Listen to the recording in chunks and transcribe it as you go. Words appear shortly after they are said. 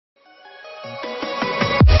Yo,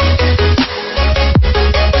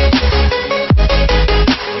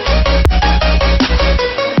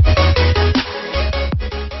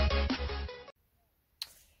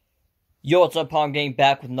 what's up, Pong Gang?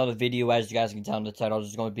 Back with another video. As you guys can tell in the title,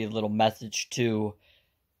 there's going to be a little message to,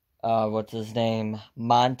 what's his name?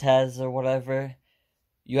 Montezz or whatever.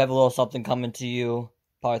 You have a little something coming to you,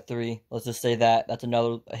 part 3. Let's just say that. That's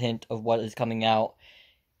another hint of what is coming out.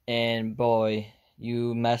 And boy,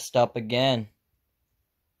 you messed up again.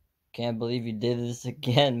 Can't believe you did this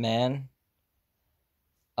again, man.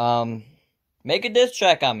 Make a diss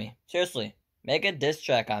track on me. Seriously. Make a diss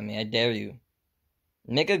track on me. I dare you.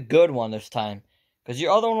 Make a good one this time. Because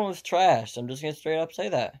your other one was trash. I'm just going to straight up say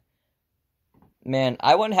that. Man,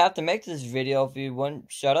 I wouldn't have to make this video if you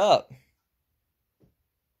wouldn't shut up.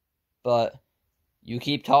 But you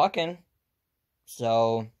keep talking.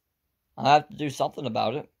 So I'll have to do something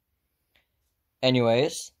about it.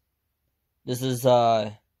 Anyways. This is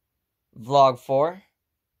vlog 4.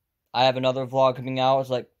 I have another vlog coming out. It's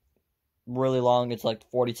like really long. It's like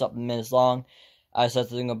 40-something minutes long. I said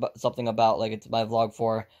something about like it's my vlog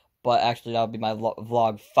 4, but actually that would be my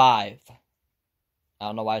vlog 5. I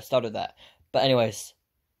don't know why I started that. But anyways,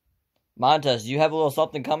 Montezz, you have a little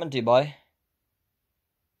something coming to you, boy.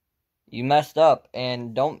 You messed up,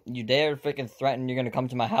 and don't you dare freaking threaten you're gonna come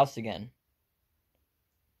to my house again.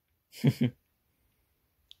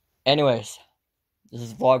 Anyways, this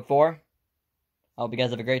is vlog 4. I hope you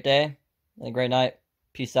guys have a great day and a great night.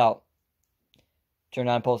 Peace out. Turn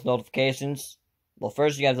on post notifications. Well,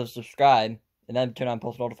 first you guys have to subscribe, and then turn on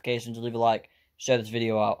post notifications, leave a like, share this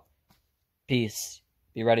video out. Peace.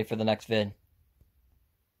 Be ready for the next vid.